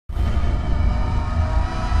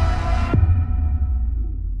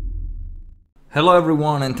Hello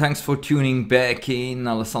everyone and thanks for tuning back in.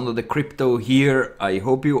 Alessandro the Crypto here. I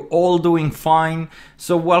hope you all doing fine.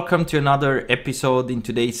 So welcome to another episode. In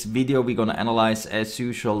today's video we're gonna analyze as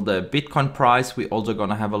usual the Bitcoin price. We're also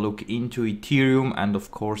gonna have a look into Ethereum and of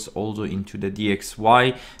course also into the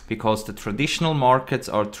DXY because the traditional markets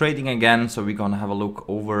are trading again. So we're gonna have a look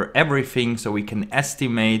over everything so we can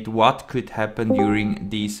estimate what could happen during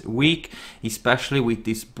this week, especially with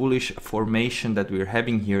this bullish formation that we're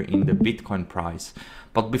having here in the Bitcoin price.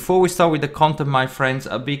 But before we start with the content, my friends,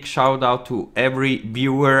 a big shout out to every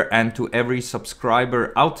viewer and to every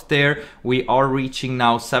subscriber out there. We are reaching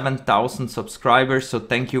now 7,000 subscribers, so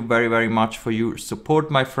thank you very much for your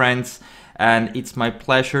support, my friends. And it's my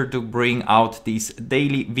pleasure to bring out these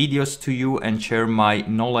daily videos to you and share my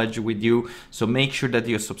knowledge with you. So make sure that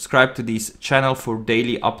you subscribe to this channel for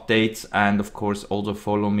daily updates, and of course also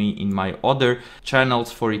follow me in my other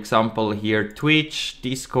channels, for example here Twitch,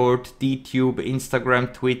 Discord, DTube,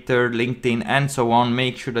 Instagram, Twitter, LinkedIn and so on.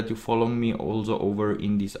 Make sure that you follow me also over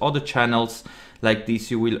in these other channels. Like this,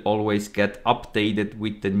 you will always get updated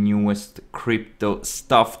with the newest crypto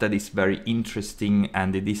stuff that is very interesting,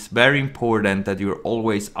 and it is very important that you're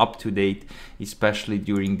always up to date, especially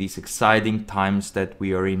during these exciting times that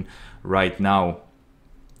we are in right now.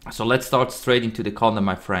 So let's start straight into the content,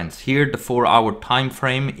 my friends. Here the 4-hour time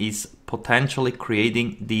frame is potentially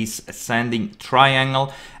creating this ascending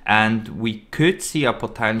triangle, and we could see a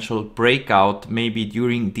potential breakout maybe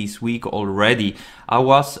during this week already. I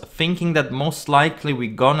was thinking that most likely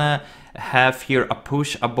we're gonna have here a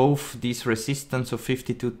push above this resistance of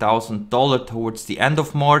 $52,000 towards the end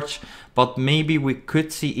of March, but maybe we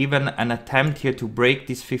could see even an attempt here to break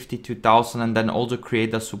this 52,000 and then also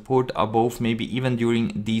create a support above, maybe even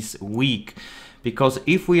during this week. Because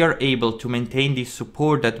if we are able to maintain this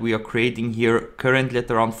support that we are creating here currently at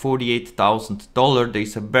around $48,000, there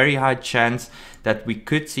is a very high chance that we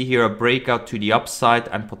could see here a breakout to the upside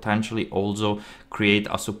and potentially also create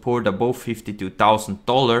a support above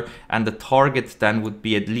 $52,000, and the target then would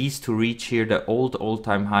be at least to reach here the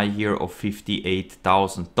all-time high here of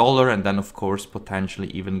 $58,000, and then of course potentially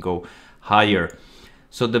even go higher.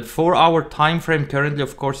 So the 4-hour time frame currently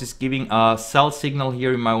of course is giving a sell signal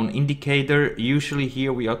here in my own indicator. Usually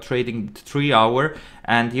here we are trading the 3-hour,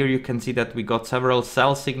 and here you can see that we got several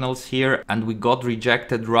sell signals here and we got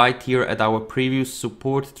rejected right here at our previous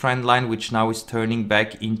support trend line, which now is turning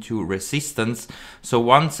back into resistance. So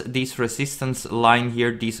once this resistance line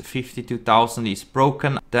here, this 52,000 is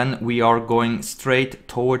broken, then we are going straight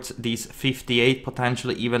towards this 58,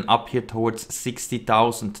 potentially even up here towards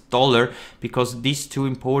 $60,000, because these two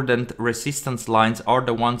important resistance lines are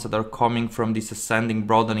the ones that are coming from this ascending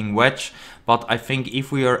broadening wedge. But I think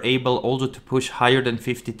if we are able also to push higher than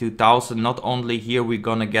 52,000, not only here we're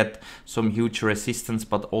gonna get some huge resistance,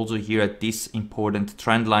 but also here at this important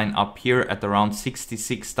trend line up here at around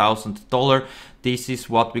 $66,000. This is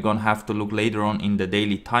what we're gonna have to look later on in the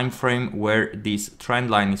daily time frame, where this trend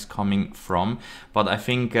line is coming from. But I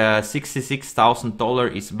think $66,000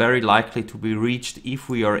 is very likely to be reached if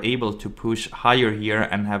we are able to push higher here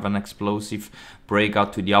and have an explosive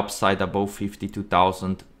breakout to the upside above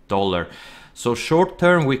 $52,000. So short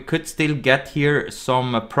term we could still get here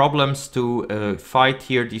some problems to fight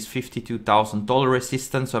here this $52,000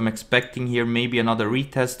 resistance. So I'm expecting here maybe another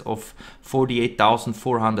retest of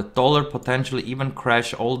 $48,400, potentially even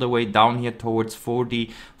crash all the way down here towards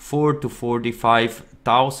 44 to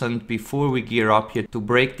 45,000 before we gear up here to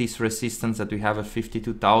break this resistance that we have at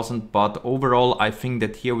 52,000. But overall I think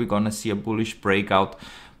that here we're gonna see a bullish breakout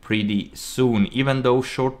pretty soon, even though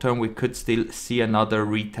short term we could still see another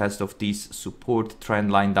retest of this support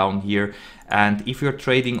trend line down here. And if you're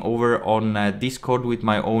trading over on Discord with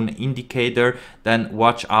my own indicator, then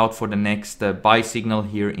watch out for the next buy signal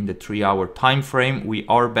here in the 3-hour time frame. We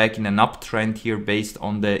are back in an uptrend here based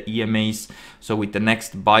on the EMAs, so with the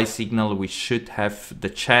next buy signal we should have the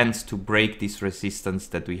chance to break this resistance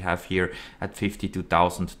that we have here at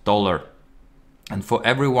 $52,000. And for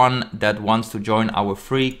everyone that wants to join our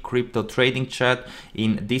free crypto trading chat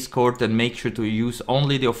in Discord, then make sure to use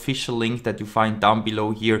only the official link that you find down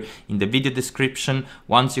below here in the video description.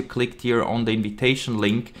 Once you clicked here on the invitation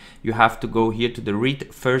link, you have to go here to the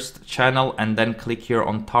read first channel and then click here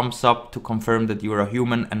on thumbs up to confirm that you are a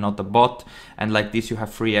human and not a bot. And like this you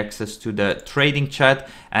have free access to the trading chat.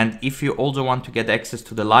 And if you also want to get access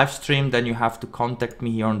to the live stream, then you have to contact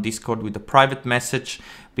me here on Discord with a private message,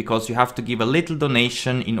 because you have to give a little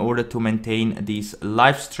donation in order to maintain this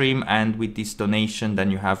live stream, and with this donation then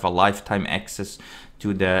you have a lifetime access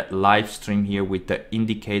to the live stream here with the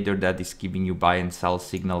indicator that is giving you buy and sell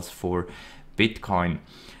signals for Bitcoin.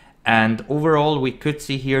 And overall, we could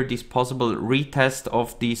see here this possible retest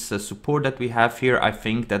of this support that we have here. I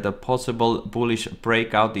think that a possible bullish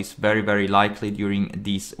breakout is very likely during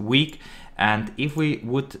this week. And if we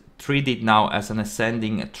would treat it now as an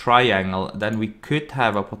ascending triangle, then we could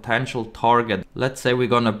have a potential target. Let's say we're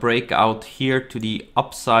gonna break out here to the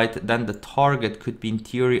upside, then the target could be in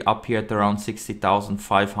theory up here at around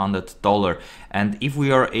 $60,500. And if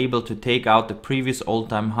we are able to take out the previous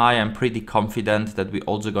all-time high, I'm pretty confident that we're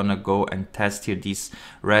also gonna go and test here this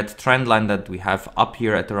red trend line that we have up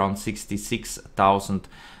here at around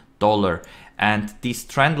 $66,000. And this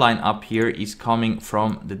trend line up here is coming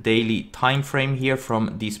from the daily time frame here,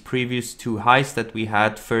 from these previous two highs that we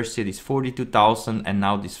had. First here is 42,000 and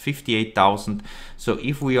now this 58,000. So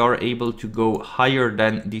if we are able to go higher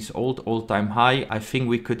than this all-time high, I think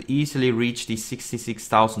we could easily reach the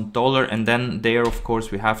 $66,000. And then there, of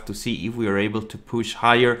course, we have to see if we are able to push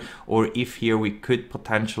higher, or if here we could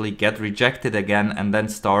potentially get rejected again and then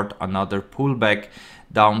start another pullback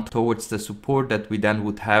down towards the support that we then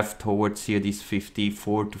would have towards here this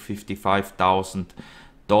 $54,000 to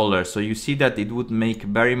 $55,000. So you see that it would make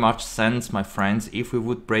very much sense, my friends, if we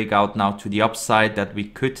would break out now to the upside, that we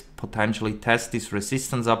could potentially test this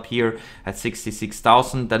resistance up here at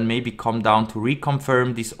 66,000, then maybe come down to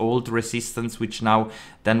reconfirm this old resistance, which now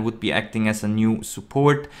then would be acting as a new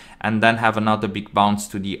support, and then have another big bounce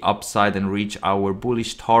to the upside and reach our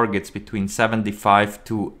bullish targets between $75,000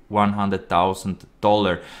 to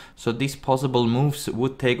 $100,000. So these possible moves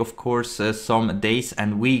would take, of course, some days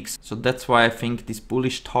and weeks. So that's why I think these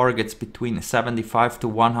bullish targets between 75 to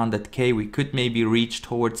 100k we could maybe reach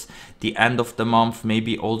towards the end of the month,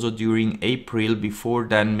 maybe also during April. Before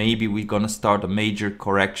then, maybe we're gonna start a major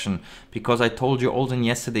correction, because I told you also in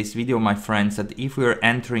yesterday's video, my friends, that if we are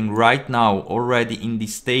entering right now already in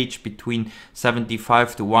this stage between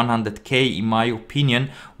 75 to 100k, in my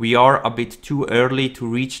opinion, we are a bit too early to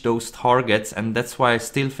reach those targets. And that's why I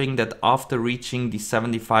still think that after reaching the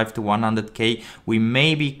 75 to 100k, we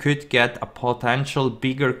maybe could get a potential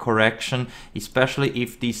bigger correction, especially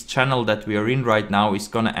if this channel that we are in right now is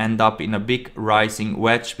gonna end up in a big rising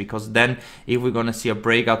wedge, because then if we're gonna see a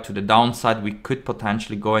breakout to the downside, we could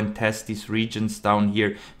potentially go and test these regions down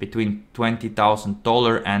here between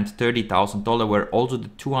 $20,000 and $30,000, where also the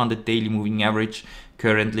 200 daily moving average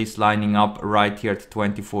currently is lining up right here at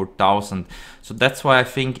 24,000. So that's why I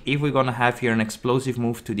think if we're gonna have here an explosive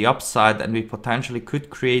move to the upside and we potentially could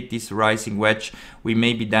create this rising wedge, we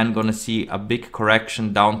maybe then gonna see a big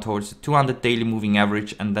correction down towards the 200 daily moving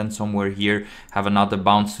average, and then somewhere here have another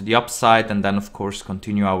bounce to the upside, and then of course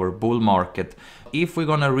continue our bull market. If we're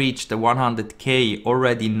gonna reach the 100k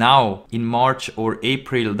already now in March or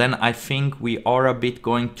April, then I think we are a bit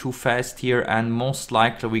going too fast here, and most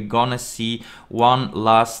likely we're gonna see one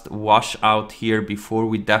last washout here before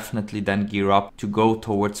we definitely then gear up to go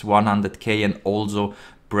towards 100k and also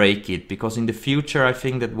break it. Because in the future I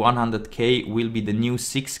think that 100k will be the new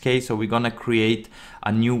 6k, so we're gonna create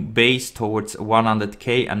a new base towards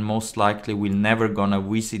 100k, and most likely we're never gonna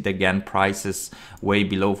visit again prices way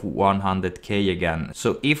below 100k again.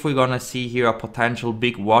 So if we're gonna see here a potential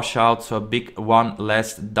big washout, so a big one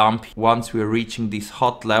less dump once we're reaching these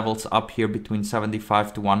hot levels up here between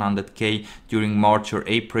 75 to 100k during March or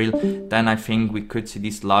April, then I think we could see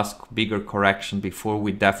this last bigger correction before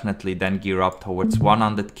we definitely then gear up towards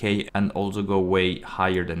 100k and also go way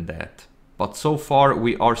higher than that. But so far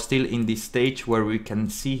we are still in this stage where we can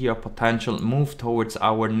see here a potential move towards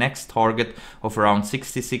our next target of around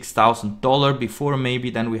 $66,000 before maybe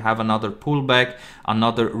then we have another pullback,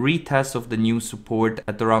 another retest of the new support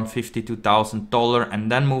at around $52,000,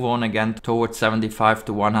 and then move on again towards 75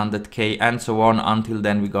 to 100k and so on, until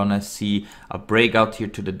then we're gonna see a breakout here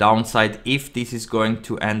to the downside, if this is going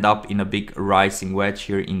to end up in a big rising wedge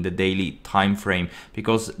here in the daily time frame,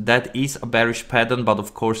 because that is a bearish pattern. But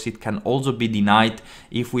of course it can also be denied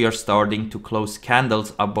if we are starting to close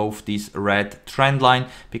candles above this red trend line,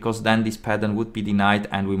 because then this pattern would be denied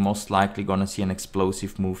and we most likely gonna see an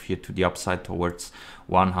explosive move here to the upside towards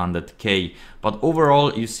 100k. But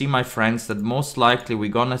overall, you see, my friends, that most likely we're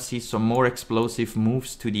gonna see some more explosive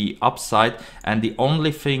moves to the upside, and the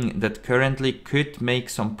only thing that currently could make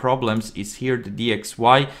some problems is here the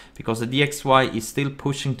DXY, because the DXY is still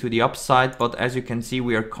pushing to the upside, but as you can see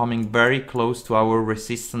we are coming very close to our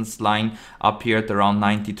resistance line up here at around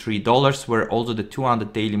 $93, where also the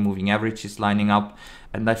 200 daily moving average is lining up.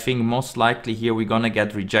 And I think most likely here we're gonna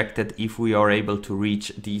get rejected if we are able to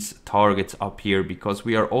reach these targets up here, because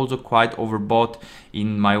we are also quite overbought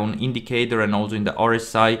in my own indicator and also in the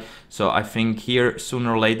RSI. So I think here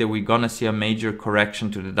sooner or later we're gonna see a major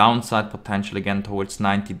correction to the downside, potentially again towards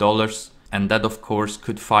 $90. And that of course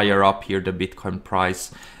could fire up here the Bitcoin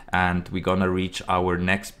price, and we're gonna reach our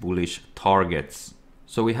next bullish targets.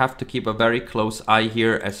 So we have to keep a very close eye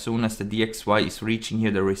here as soon as the DXY is reaching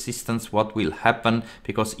here the resistance, what will happen,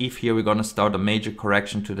 because if here we're gonna start a major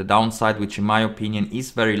correction to the downside, which in my opinion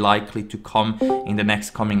is very likely to come in the next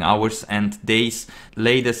coming hours and days,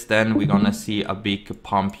 latest then we're gonna see a big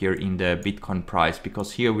pump here in the Bitcoin price,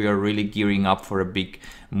 because here we are really gearing up for a big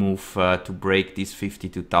move to break this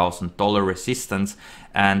 $52,000 resistance.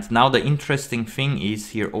 And now the interesting thing is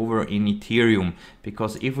here over in Ethereum,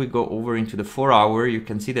 because if we go over into the 4 hour, you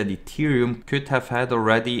can see that Ethereum could have had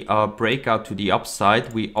already a breakout to the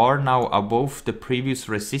upside. We are now above the previous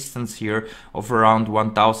resistance here of around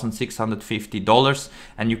 $1,650,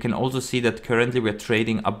 and you can also see that currently we're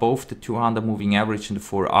trading above the 200 moving average in the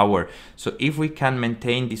 4 hour. So if we can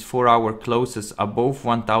maintain these 4 hour closes above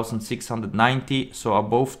 1,690, so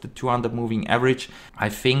above the 200 moving average, I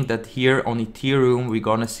think that here on Ethereum we're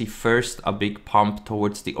gonna see first a big pump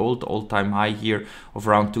towards the all-time high here of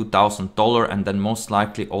around $2,000, and then most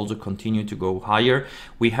likely also continue to go higher.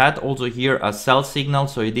 We had also here a sell signal,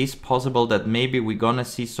 so it is possible that maybe we're gonna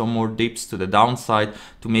see some more dips to the downside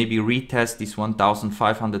to maybe retest this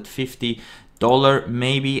 $1,550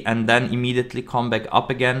 maybe, and then immediately come back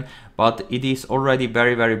up again. But it is already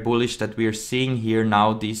very bullish that we are seeing here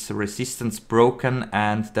now this resistance broken,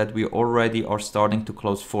 and that we already are starting to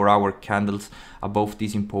close 4 hour candles above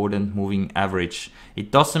this important moving average. It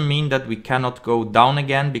doesn't mean that we cannot go down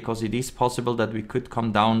again, because it is possible that we could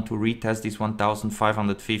come down to retest this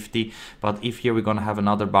 1,550, but if here we're gonna have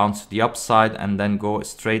another bounce to the upside and then go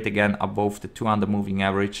straight again above the 200 moving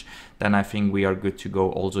average, then I think we are good to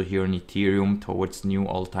go also here in Ethereum towards new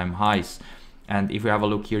all-time highs. And if we have a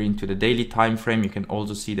look here into the daily time frame, you can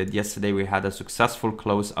also see that yesterday we had a successful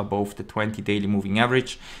close above the 20 daily moving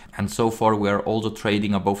average, and so far we are also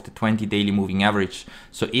trading above the 20 daily moving average.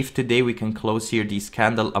 So if today we can close here this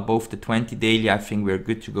candle above the 20 daily, I think we're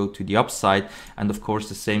good to go to the upside. And of course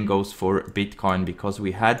the same goes for Bitcoin, because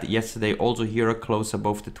we had yesterday also here a close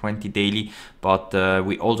above the 20 daily, but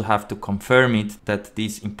we also have to confirm it that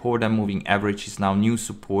this important moving average is now new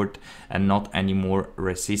support and not anymore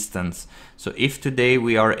resistance. So if today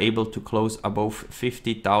we are able to close above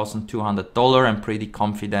 $50,200, I'm pretty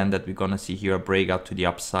confident that we're gonna see here a breakout to the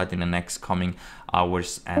upside in the next coming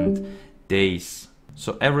hours and days.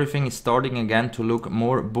 So everything is starting again to look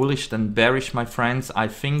more bullish than bearish, my friends. I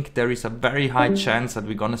think there is a very high chance that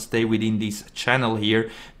we're gonna stay within this channel here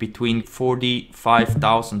between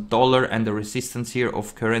 $45,000 and the resistance here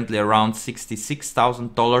of currently around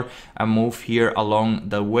 $66,000, and move here along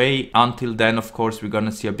the way. Until then, of course, we're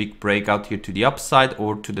gonna see a big breakout here to the upside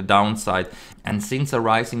or to the downside. And since a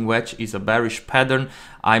rising wedge is a bearish pattern,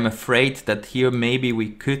 I'm afraid that here maybe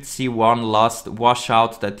we could see one last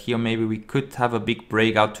washout, that here maybe we could have a big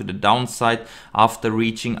breakout to the downside after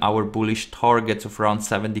reaching our bullish targets of around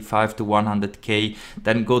 75 to 100k,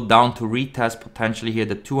 then go down to retest potentially here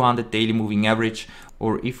the 200 daily moving average,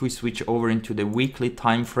 or if we switch over into the weekly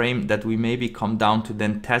time frame, that we maybe come down to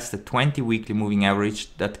then test the 20 weekly moving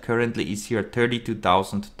average that currently is here at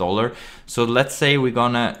 $32,000. So let's say we're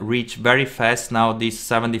gonna reach very fast now this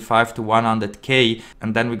 75 to 100k,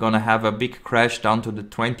 and then we're gonna have a big crash down to the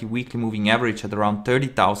 20 weekly moving average at around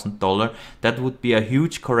 $30,000. That would be a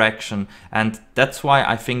huge correction, and that's why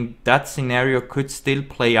I think that scenario could still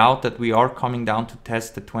play out, that we are coming down to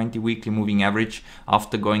test the 20 weekly moving average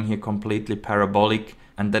after going here completely parabolic,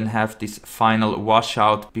 and then have this final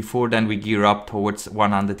washout before then we gear up towards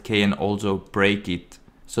 100k and also break it.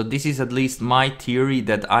 So this is at least my theory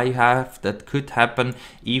that I have that could happen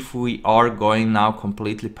if we are going now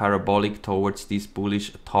completely parabolic towards these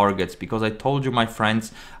bullish targets. Because I told you, my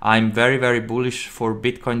friends, I'm very bullish for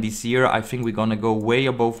Bitcoin this year. I think we're gonna go way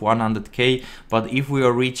above 100k, but if we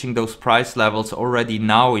are reaching those price levels already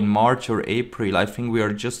now in March or April, I think we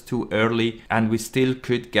are just too early, and we still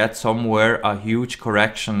could get somewhere a huge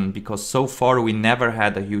correction, because so far we never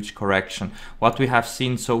had a huge correction. What we have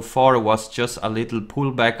seen so far was just a little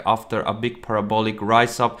pullback after a big parabolic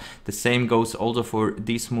rise up. The same goes also for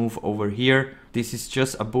this move over here. This is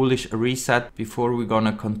just a bullish reset before we're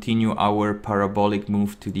gonna continue our parabolic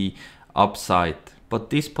move to the upside.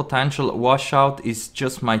 But this potential washout is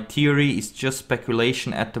just my theory, it's just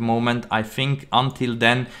speculation at the moment. I think until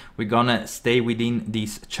then we're gonna stay within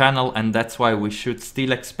this channel, and that's why we should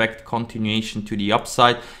still expect continuation to the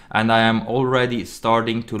upside. And I am already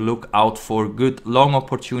starting to look out for good long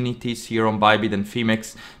opportunities here on Bybit and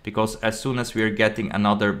Phemex, because as soon as we are getting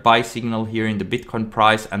another buy signal here in the Bitcoin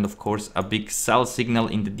price, and of course a big sell signal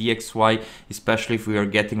in the DXY, especially if we are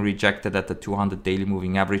getting rejected at the 200 daily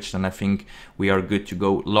moving average, then I think we are good to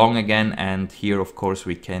go long again. And here of course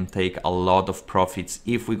we can take a lot of profits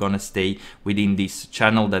if we're gonna stay within this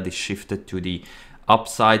channel that is shifted to the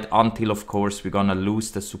upside, until of course we're gonna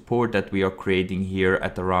lose the support that we are creating here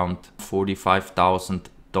at around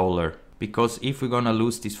 $45,000. Because if we're gonna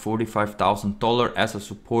lose this $45,000 as a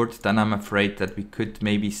support, then I'm afraid that we could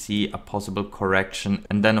maybe see a possible correction.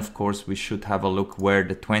 And then of course we should have a look where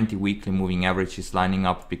the 20 weekly moving average is lining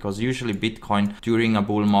up, because usually Bitcoin during a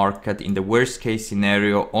bull market in the worst case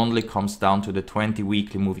scenario only comes down to the 20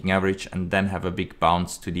 weekly moving average and then have a big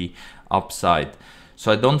bounce to the upside.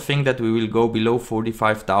 So I don't think that we will go below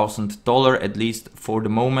 $45,000, at least for the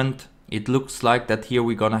moment. It looks like that here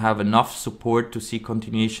we're gonna have enough support to see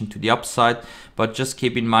continuation to the upside, but just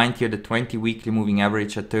keep in mind here the 20 weekly moving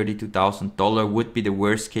average at $32,000 would be the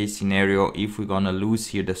worst case scenario if we're gonna lose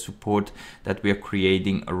here the support that we are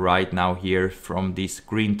creating right now here from this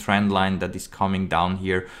green trend line that is coming down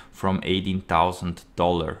here from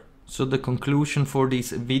 $18,000. So the conclusion for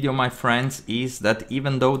this video, my friends, is that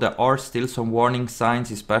even though there are still some warning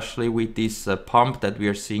signs, especially with this pump that we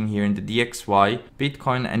are seeing here in the DXY,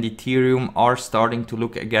 Bitcoin and Ethereum are starting to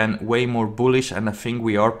look again way more bullish, and I think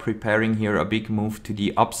we are preparing here a big move to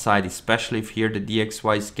the upside, especially if here the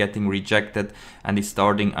DXY is getting rejected and is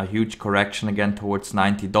starting a huge correction again towards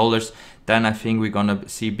 $90. Then I think we're gonna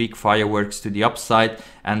see big fireworks to the upside.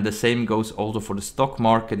 And the same goes also for the stock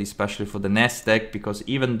market, especially for the Nasdaq, because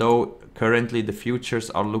even though currently the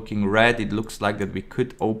futures are looking red, it looks like that we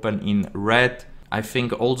could open in red. I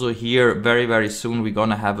think also here very soon we're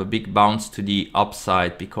gonna have a big bounce to the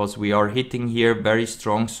upside, because we are hitting here very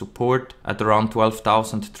strong support at around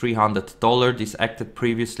 $12,300. This acted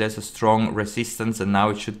previously as a strong resistance, and now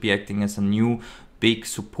it should be acting as a new big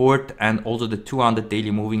support. And also the 200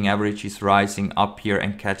 daily moving average is rising up here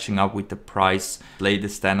and catching up with the price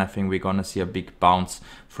latest. Then I think we're gonna see a big bounce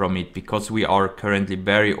from it, because we are currently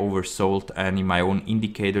very oversold, and in my own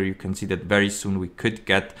indicator you can see that very soon we could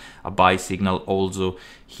get a buy signal also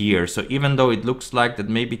here. So even though it looks like that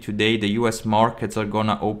maybe today the US markets are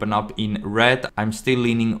gonna open up in red, I'm still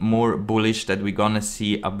leaning more bullish that we're gonna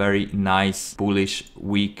see a very nice bullish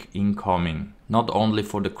week incoming, not only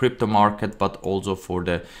for the crypto market but also for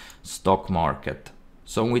the stock market.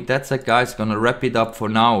 So with that said, guys, gonna wrap it up for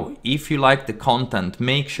now. If you like the content,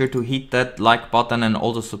 make sure to hit that like button and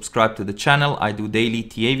also subscribe to the channel. I do daily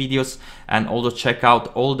TA videos, and also check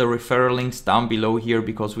out all the referral links down below here,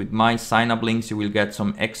 because with my sign up links you will get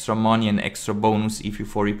some extra money and extra bonus if you,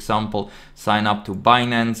 for example, sign up to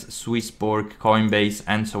Binance, Swissborg, Coinbase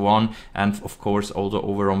and so on. And of course also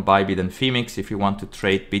over on Bybit and Phemex, if you want to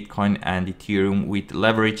trade Bitcoin and Ethereum with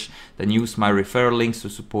leverage, then use my referral links to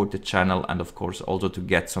support the channel, and of course also to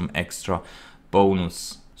get some extra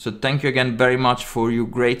bonus. So thank you again very much for your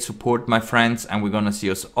great support, my friends, and we're gonna see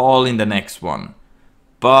us all in the next one.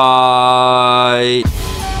 Bye.